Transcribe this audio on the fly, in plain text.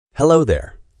Hello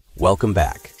there. Welcome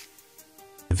back.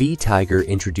 Vtiger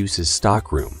introduces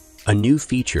Stockroom, a new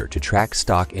feature to track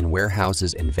stock in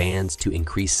warehouses and vans to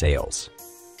increase sales.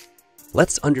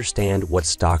 Let's understand what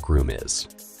Stockroom is.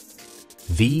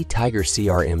 Vtiger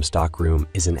CRM Stockroom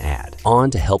is an add-on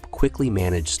to help quickly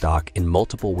manage stock in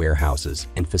multiple warehouses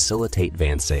and facilitate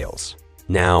van sales.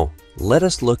 Now, let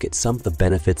us look at some of the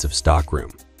benefits of Stockroom.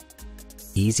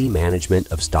 Easy management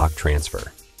of stock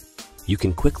transfer. You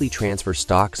can quickly transfer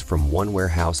stocks from one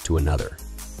warehouse to another,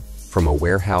 from a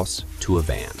warehouse to a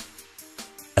van.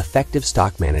 Effective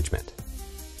stock management.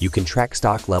 You can track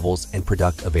stock levels and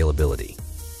product availability.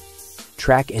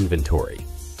 Track inventory.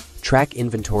 Track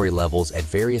inventory levels at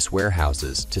various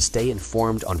warehouses to stay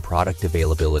informed on product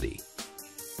availability.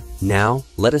 Now,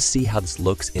 let us see how this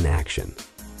looks in action.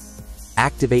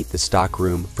 Activate the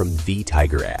Stockroom from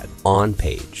Vtiger Add on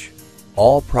page.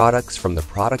 All products from the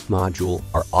product module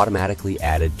are automatically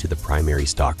added to the primary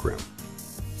stockroom.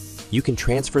 You can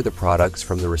transfer the products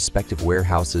from the respective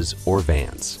warehouses or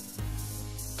vans.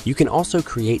 You can also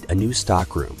create a new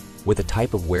stockroom with a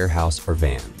type of warehouse or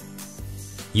van.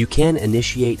 You can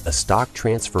initiate a stock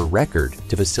transfer record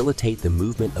to facilitate the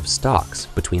movement of stocks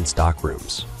between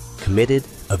stockrooms. Committed,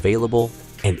 available,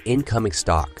 and incoming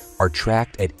stock are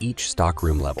tracked at each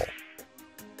stockroom level.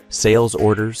 Sales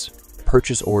orders,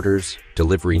 purchase orders,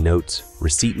 delivery notes,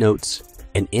 receipt notes,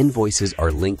 and invoices are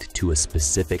linked to a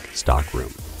specific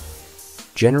stockroom.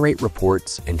 Generate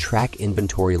reports and track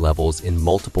inventory levels in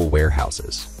multiple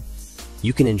warehouses.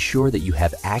 You can ensure that you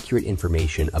have accurate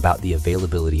information about the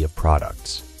availability of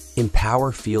products.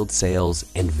 Empower field sales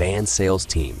and van sales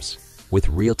teams with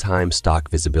real-time stock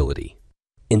visibility.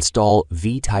 Install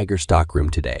Vtiger Stockroom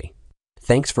today.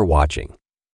 Thanks for watching.